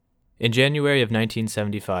In January of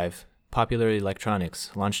 1975, Popular Electronics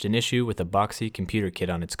launched an issue with a boxy computer kit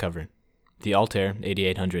on its cover, the Altair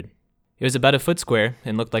 8800. It was about a foot square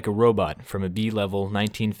and looked like a robot from a B-level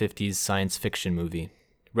 1950s science fiction movie.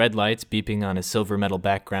 Red lights beeping on a silver metal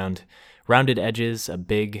background, rounded edges, a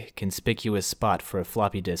big, conspicuous spot for a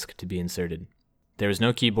floppy disk to be inserted. There was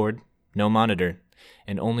no keyboard, no monitor,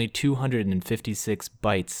 and only 256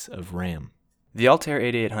 bytes of RAM. The Altair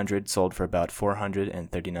 8800 sold for about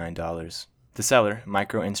 $439. The seller,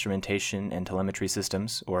 Micro Instrumentation and Telemetry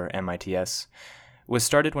Systems, or MITS, was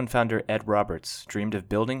started when founder Ed Roberts dreamed of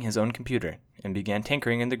building his own computer and began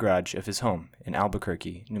tinkering in the garage of his home in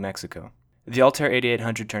Albuquerque, New Mexico. The Altair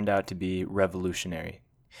 8800 turned out to be revolutionary.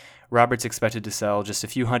 Roberts expected to sell just a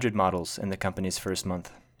few hundred models in the company's first month.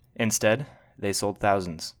 Instead, they sold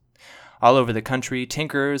thousands. All over the country,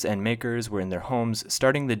 tinkerers and makers were in their homes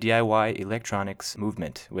starting the DIY electronics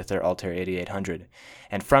movement with their Altair 8800,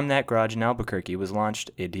 and from that garage in Albuquerque was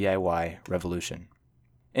launched a DIY revolution.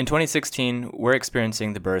 In 2016, we're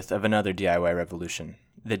experiencing the birth of another DIY revolution,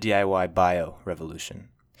 the DIY bio revolution.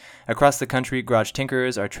 Across the country, garage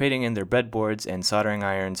tinkerers are trading in their breadboards and soldering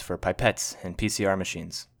irons for pipettes and PCR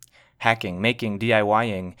machines. Hacking, making,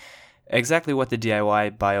 DIYing. Exactly what the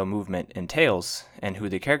DIY bio movement entails and who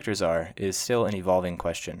the characters are is still an evolving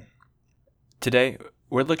question. Today,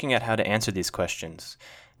 we're looking at how to answer these questions,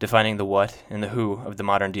 defining the what and the who of the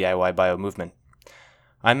modern DIY bio movement.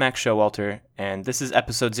 I'm Max Showalter, and this is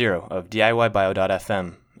episode 0 of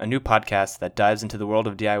DIYbio.fm, a new podcast that dives into the world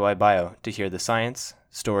of DIY bio to hear the science,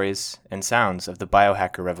 stories, and sounds of the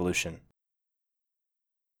biohacker revolution.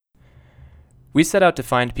 We set out to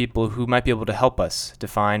find people who might be able to help us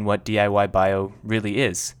define what DIY bio really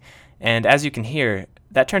is, and as you can hear,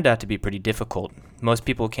 that turned out to be pretty difficult. Most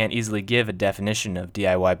people can't easily give a definition of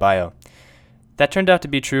DIY bio. That turned out to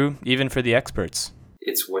be true even for the experts.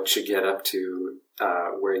 It's what you get up to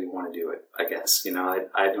where you want to do it, I guess.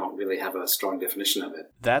 I don't really have a strong definition of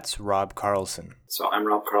it. That's Rob Carlson. So I'm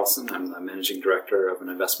Rob Carlson. I'm the managing director of an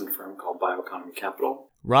investment firm called Bioeconomy Capital.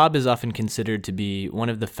 Rob is often considered to be one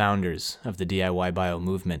of the founders of the DIY bio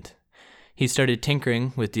movement. He started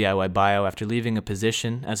tinkering with DIY bio after leaving a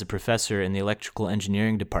position as a professor in the electrical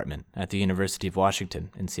engineering department at the University of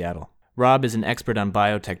Washington in Seattle. Rob is an expert on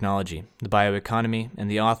biotechnology, the bioeconomy,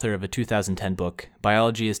 and the author of a 2010 book,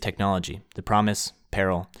 Biology is Technology: The Promise,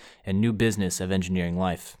 Peril, and New Business of Engineering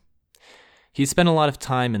Life. He's spent a lot of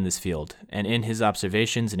time in this field, and in his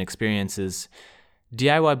observations and experiences,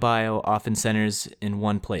 DIY bio often centers in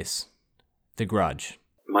one place, the garage.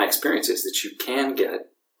 My experience is that you can get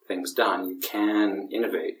things done. You can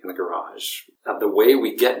innovate in the garage. The way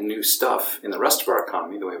we get new stuff in the rest of our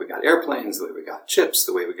economy, the way we got airplanes, the way we got chips,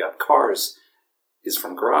 the way we got cars, is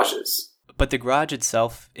from garages. But the garage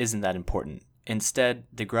itself isn't that important. Instead,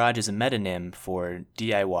 the garage is a metonym for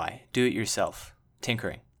DIY, do-it-yourself,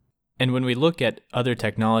 tinkering. And when we look at other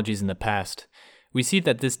technologies in the past, we see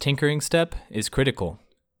that this tinkering step is critical.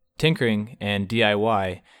 Tinkering and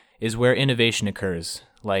DIY is where innovation occurs,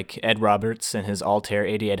 like Ed Roberts and his Altair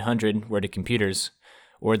 8800 were to computers,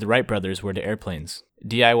 or the Wright brothers were to airplanes.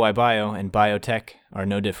 DIY bio and biotech are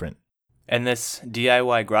no different. And this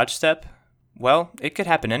DIY garage step? Well, it could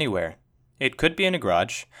happen anywhere. It could be in a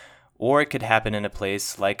garage, or it could happen in a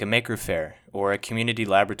place like a maker fair or a community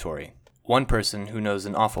laboratory. One person who knows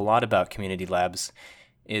an awful lot about community labs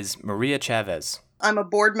is Maria Chavez. I'm a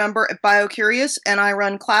board member at BioCurious, and I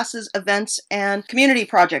run classes, events, and community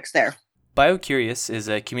projects there. BioCurious is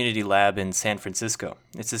a community lab in San Francisco.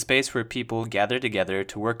 It's a space where people gather together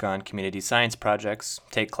to work on community science projects,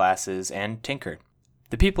 take classes, and tinker.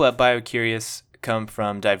 The people at BioCurious come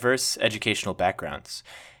from diverse educational backgrounds,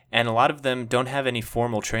 and a lot of them don't have any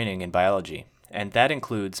formal training in biology, and that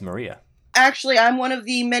includes Maria. Actually, I'm one of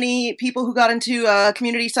the many people who got into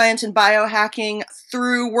community science and biohacking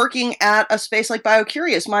through working at a space like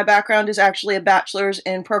BioCurious. My background is actually a bachelor's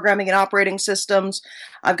in programming and operating systems.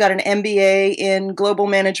 I've got an MBA in global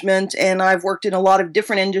management, and I've worked in a lot of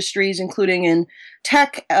different industries, including in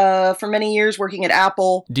tech for many years, working at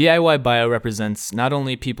Apple. DIY Bio represents not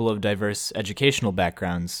only people of diverse educational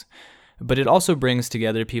backgrounds, but it also brings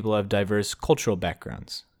together people of diverse cultural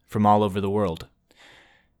backgrounds from all over the world.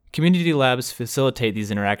 Community labs facilitate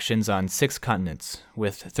these interactions on 6 continents,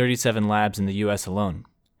 with 37 labs in the US alone.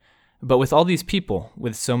 But with all these people,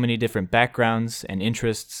 with so many different backgrounds and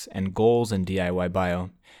interests and goals in DIY bio,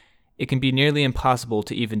 it can be nearly impossible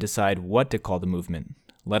to even decide what to call the movement,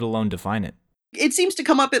 let alone define it. It seems to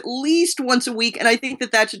come up at least once a week, and I think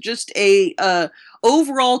that that's just a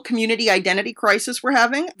overall community identity crisis we're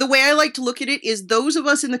having. The way I like to look at it is those of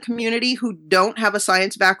us in the community who don't have a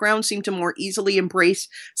science background seem to more easily embrace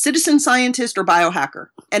citizen scientist or biohacker.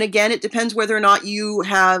 And again, it depends whether or not you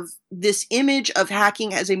have this image of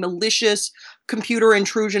hacking as a malicious computer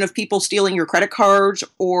intrusion of people stealing your credit cards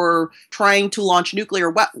or trying to launch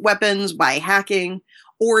nuclear weapons by hacking.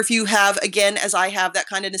 Or if you have, again, as I have, that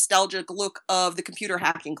kind of nostalgic look of the computer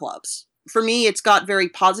hacking clubs. For me, it's got very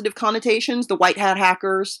positive connotations. The white hat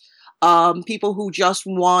hackers, people who just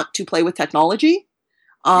want to play with technology.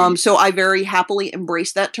 So I very happily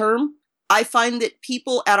embrace that term. I find that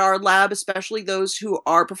people at our lab, especially those who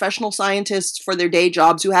are professional scientists for their day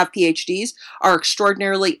jobs who have PhDs, are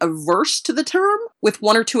extraordinarily averse to the term, with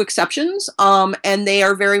one or two exceptions. And they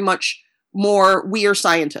are very much more, we are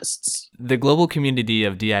scientists. The global community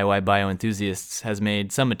of DIY bioenthusiasts has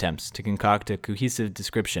made some attempts to concoct a cohesive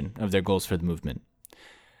description of their goals for the movement.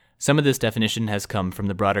 Some of this definition has come from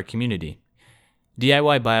the broader community.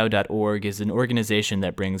 DIYbio.org is an organization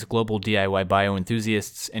that brings global DIY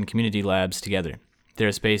bioenthusiasts and community labs together. They're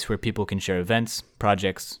a space where people can share events,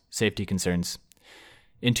 projects, safety concerns.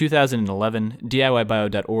 In 2011,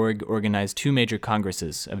 DIYbio.org organized 2 major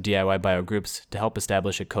congresses of DIY bio groups to help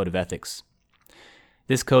establish a code of ethics.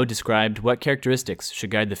 This code described what characteristics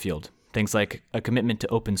should guide the field, things like a commitment to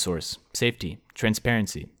open source, safety,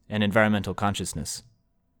 transparency, and environmental consciousness.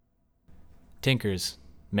 Tinkers,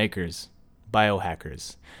 makers,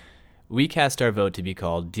 biohackers. We cast our vote to be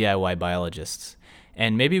called DIY biologists,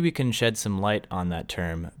 and maybe we can shed some light on that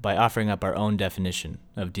term by offering up our own definition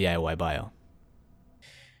of DIY bio.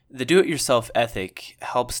 The do-it-yourself ethic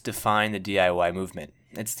helps define the DIY movement.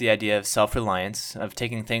 It's the idea of self-reliance, of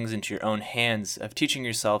taking things into your own hands, of teaching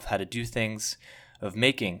yourself how to do things, of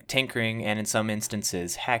making, tinkering, and in some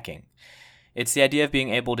instances, hacking. It's the idea of being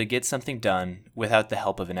able to get something done without the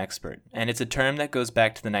help of an expert, and it's a term that goes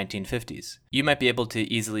back to the 1950s. You might be able to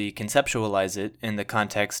easily conceptualize it in the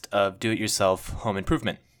context of do-it-yourself home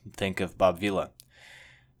improvement. Think of Bob Vila.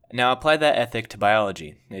 Now apply that ethic to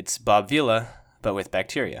biology. It's Bob Vila, but with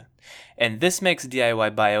bacteria. And this makes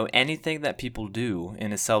DIY bio anything that people do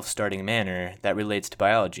in a self-starting manner that relates to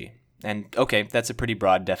biology. And okay, that's a pretty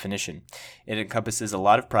broad definition. It encompasses a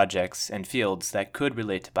lot of projects and fields that could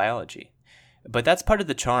relate to biology. But that's part of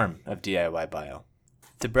the charm of DIY bio.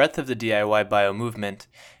 The breadth of the DIY bio movement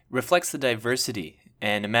reflects the diversity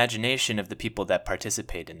and imagination of the people that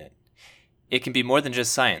participate in it. It can be more than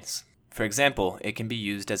just science. For example, it can be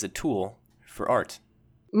used as a tool for art.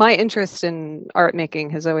 My interest in art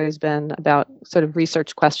making has always been about sort of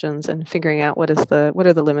research questions and figuring out what are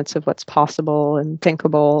the limits of what's possible and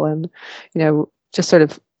thinkable, and just sort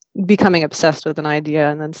of becoming obsessed with an idea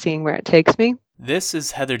and then seeing where it takes me. This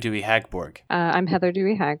is Heather Dewey Hagborg. I'm Heather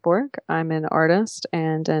Dewey Hagborg. I'm an artist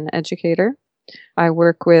and an educator. I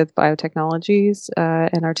work with biotechnologies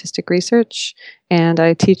and artistic research, and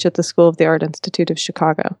I teach at the School of the Art Institute of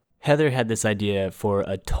Chicago. Heather had this idea for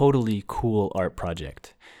a totally cool art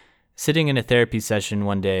project. Sitting in a therapy session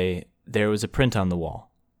one day, there was a print on the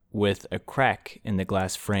wall with a crack in the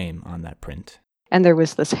glass frame on that print. And there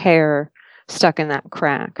was this hair stuck in that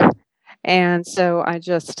crack. And so I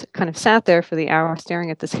just kind of sat there for the hour staring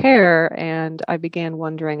at this hair, and I began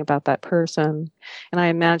wondering about that person. And I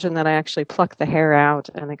imagined that I actually pluck the hair out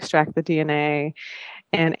and extract the DNA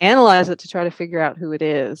and analyze it to try to figure out who it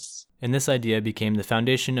is. And this idea became the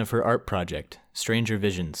foundation of her art project, Stranger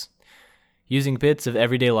Visions. Using bits of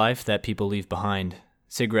everyday life that people leave behind,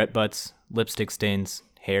 cigarette butts, lipstick stains,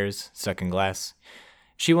 hairs stuck in glass,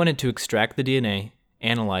 she wanted to extract the DNA,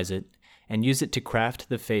 analyze it, and use it to craft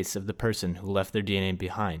the face of the person who left their DNA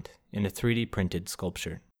behind in a 3D printed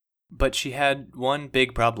sculpture. But she had one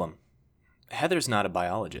big problem. Heather's not a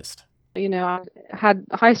biologist. I had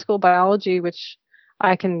high school biology, which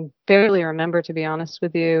I can barely remember, to be honest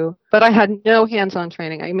with you, but I had no hands-on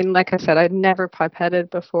training. I mean, like I said, I'd never pipetted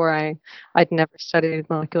before. I'd never studied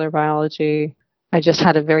molecular biology. I just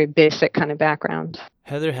had a very basic kind of background.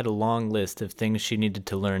 Heather had a long list of things she needed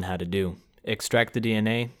to learn how to do. Extract the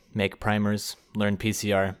DNA, make primers, learn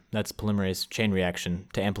PCR, that's polymerase chain reaction,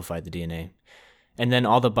 to amplify the DNA. And then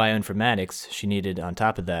all the bioinformatics she needed on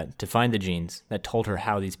top of that to find the genes that told her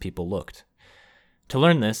how these people looked. To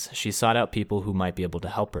learn this, she sought out people who might be able to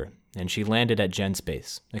help her, and she landed at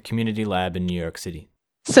GenSpace, a community lab in New York City.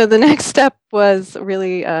 So the next step was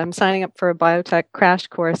really signing up for a biotech crash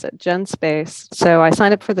course at GenSpace. So I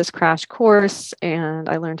signed up for this crash course, and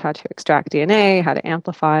I learned how to extract DNA, how to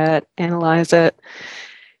amplify it, analyze it.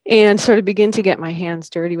 and sort of begin to get my hands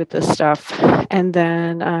dirty with this stuff. And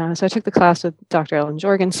then, so I took the class with Dr. Ellen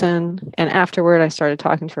Jorgensen, and afterward I started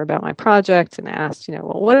talking to her about my project and asked, well,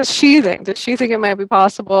 what does she think? Does she think it might be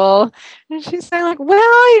possible? And she's saying like, well,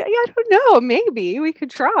 I don't know, maybe we could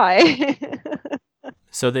try.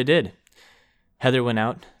 So they did. Heather went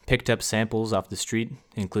out, picked up samples off the street,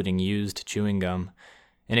 including used chewing gum,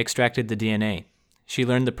 and extracted the DNA. She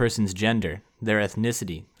learned the person's gender, their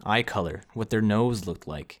ethnicity, eye color, what their nose looked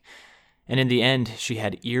like. And in the end, she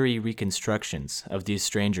had eerie reconstructions of these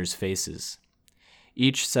strangers' faces.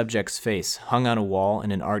 Each subject's face hung on a wall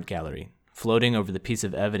in an art gallery, floating over the piece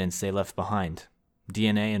of evidence they left behind,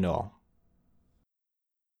 DNA and all.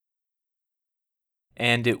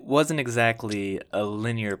 And it wasn't exactly a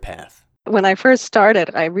linear path. When I first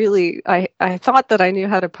started, I thought that I knew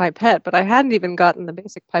how to pipette, but I hadn't even gotten the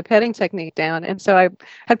basic pipetting technique down. And so I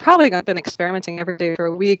had probably been experimenting every day for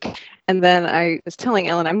a week. And then I was telling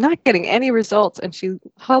Ellen, I'm not getting any results. And she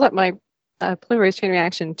held up my polymerase chain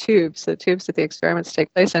reaction tubes, the tubes that the experiments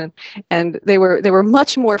take place in, and they were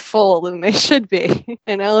much more full than they should be.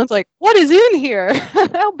 And Ellen's like, "What is in here?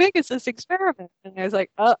 How big is this experiment?" And I was like,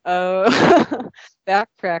 "Uh-oh,"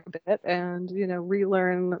 backtrack a bit and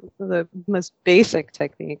relearn the most basic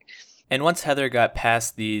technique. And once Heather got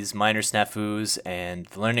past these minor snafus and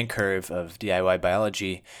the learning curve of DIY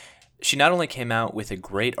biology, she not only came out with a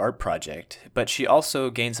great art project, but she also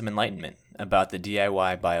gained some enlightenment about the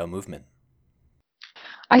DIY bio movement.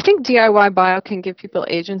 I think DIY bio can give people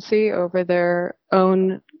agency over their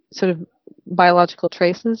own sort of biological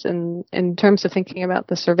traces in terms of thinking about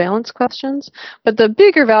the surveillance questions. But the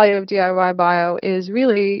bigger value of DIY bio is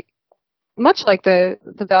really much like the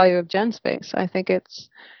value of GenSpace. I think it's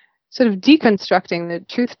sort of deconstructing the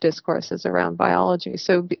truth discourses around biology.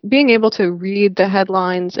 So being able to read the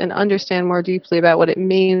headlines and understand more deeply about what it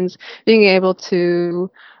means, being able to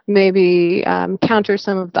maybe counter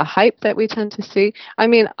some of the hype that we tend to see. I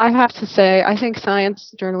mean, I have to say, I think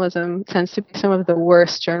science journalism tends to be some of the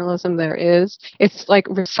worst journalism there is. It's like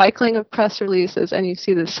recycling of press releases, and you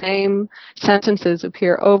see the same sentences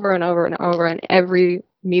appear over and over and over in every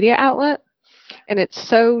media outlet. And it's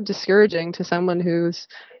so discouraging to someone who's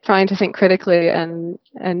trying to think critically and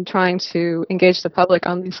trying to engage the public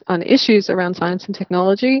on issues around science and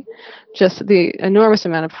technology. Just the enormous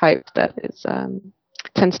amount of hype that is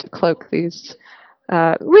tends to cloak these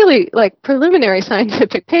really like preliminary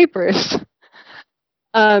scientific papers.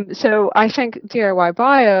 So I think DIY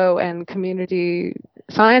Bio and community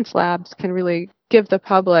science labs can really give the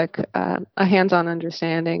public a hands-on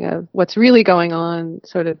understanding of what's really going on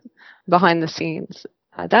sort of behind the scenes.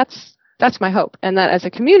 That's my hope. And that as a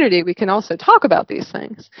community, we can also talk about these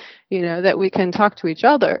things, that we can talk to each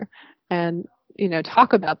other and,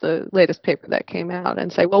 talk about the latest paper that came out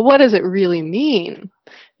and say, well, what does it really mean?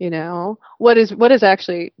 What was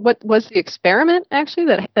the experiment actually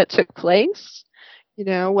that took place?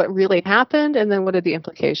 What really happened? And then what are the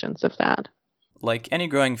implications of that? Like any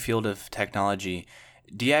growing field of technology,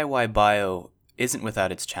 DIY bio isn't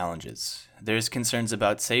without its challenges. There's concerns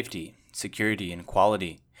about safety, security, and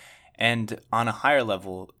quality. And on a higher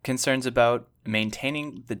level, concerns about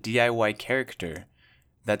maintaining the DIY character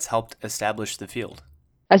that's helped establish the field.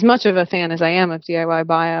 As much of a fan as I am of DIY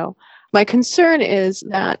bio, my concern is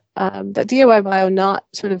that that DIY bio not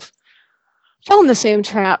sort of fell in the same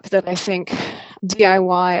trap that I think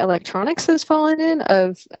DIY electronics has fallen in,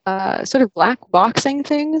 of sort of black boxing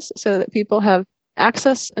things so that people have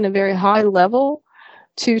access in a very high level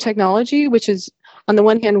to technology, which is on the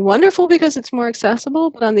one hand wonderful because it's more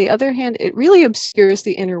accessible, but on the other hand, it really obscures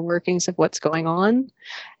the inner workings of what's going on.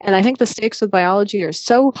 And I think the stakes with biology are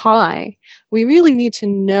so high, we really need to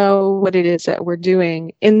know what it is that we're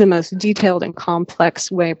doing in the most detailed and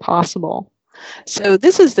complex way possible. So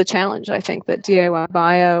this is the challenge, I think, that DIY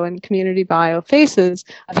bio and community bio faces,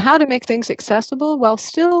 of how to make things accessible while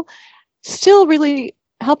still really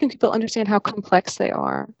helping people understand how complex they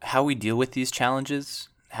are. How we deal with these challenges,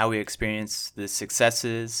 how we experience the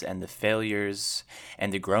successes and the failures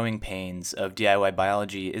and the growing pains of DIY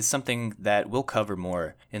biology is something that we'll cover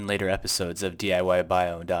more in later episodes of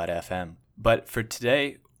DIYbio.fm. But for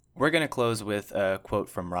today, we're going to close with a quote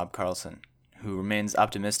from Rob Carlson, who remains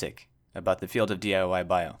optimistic about the field of DIY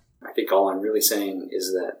bio. I think all I'm really saying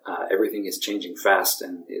is that everything is changing fast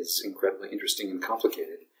and is incredibly interesting and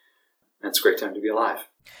complicated. And it's a great time to be alive.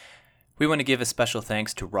 We want to give a special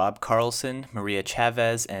thanks to Rob Carlson, Maria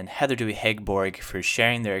Chavez, and Heather Dewey Hegborg for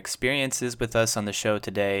sharing their experiences with us on the show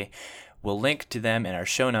today. We'll link to them in our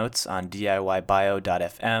show notes on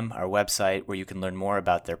diybio.fm, our website, where you can learn more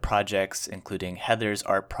about their projects, including Heather's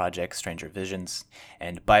art project, Stranger Visions,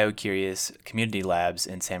 and BioCurious Community Labs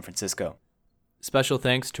in San Francisco. Special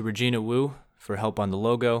thanks to Regina Wu for help on the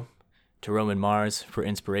logo, to Roman Mars for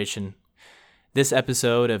inspiration. This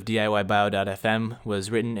episode of DIYBio.fm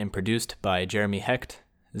was written and produced by Jeremy Hecht,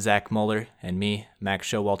 Zach Muller, and me, Max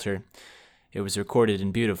Showalter. It was recorded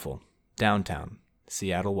in beautiful, downtown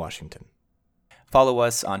Seattle, Washington. Follow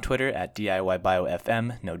us on Twitter at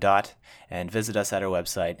DIYBioFM, no dot, and visit us at our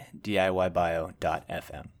website,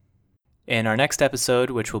 DIYBio.fm. In our next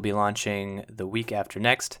episode, which we'll be launching the week after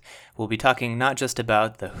next, we'll be talking not just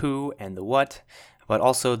about the who and the what, but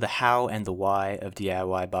also the how and the why of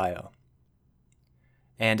DIY Bio.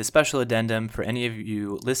 And a special addendum for any of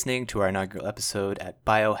you listening to our inaugural episode at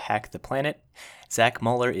Biohack the Planet. Zach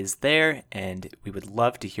Muller is there, and we would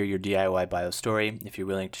love to hear your DIY Bio story if you're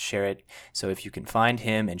willing to share it. So if you can find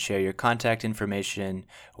him and share your contact information,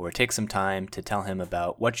 or take some time to tell him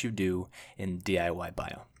about what you do in DIY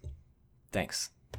Bio. Thanks.